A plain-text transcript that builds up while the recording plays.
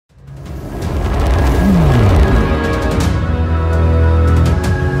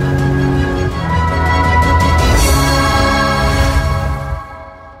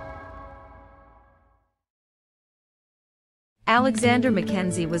Alexander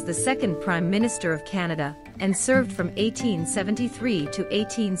Mackenzie was the second Prime Minister of Canada and served from 1873 to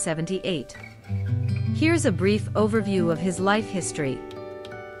 1878. Here's a brief overview of his life history.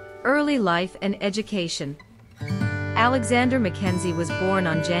 Early life and education. Alexander Mackenzie was born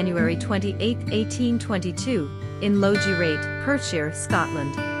on January 28, 1822, in Logierate, Perthshire,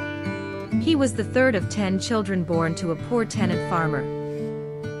 Scotland. He was the third of 10 children born to a poor tenant farmer.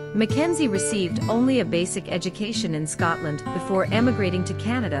 Mackenzie received only a basic education in Scotland before emigrating to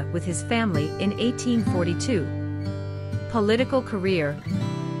Canada with his family in 1842. Political career.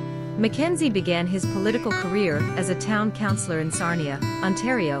 Mackenzie began his political career as a town councillor in Sarnia,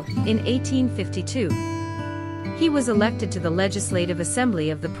 Ontario, in 1852. He was elected to the Legislative Assembly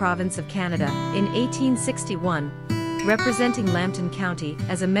of the Province of Canada in 1861, representing Lambton County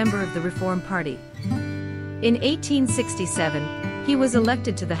as a member of the Reform Party. In 1867, he was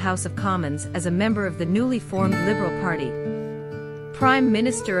elected to the House of Commons as a member of the newly formed Liberal Party. Prime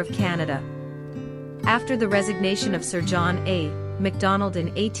Minister of Canada. After the resignation of Sir John A. Macdonald in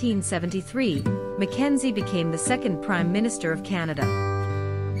 1873, Mackenzie became the second Prime Minister of Canada.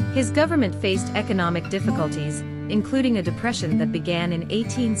 His government faced economic difficulties, including a depression that began in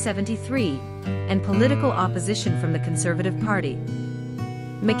 1873, and political opposition from the Conservative Party.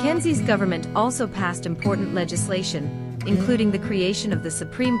 Mackenzie's government also passed important legislation, including the creation of the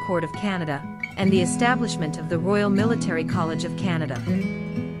Supreme Court of Canada and the establishment of the Royal Military College of Canada.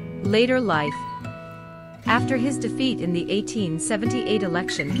 Later life. After his defeat in the 1878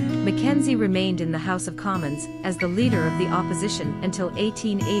 election, Mackenzie remained in the House of Commons as the leader of the opposition until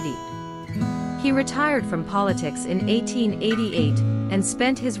 1880. He retired from politics in 1888 and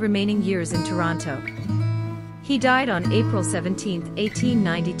spent his remaining years in Toronto. He died on April 17,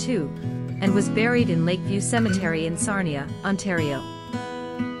 1892, and was buried in Lakeview Cemetery in Sarnia, Ontario.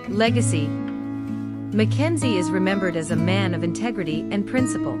 Legacy. Mackenzie is remembered as a man of integrity and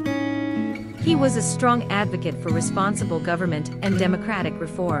principle. He was a strong advocate for responsible government and democratic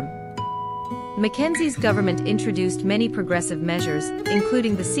reform. Mackenzie's government introduced many progressive measures,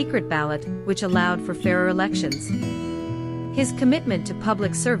 including the secret ballot, which allowed for fairer elections. His commitment to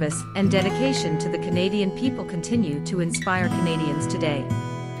public service and dedication to the Canadian people continue to inspire Canadians today.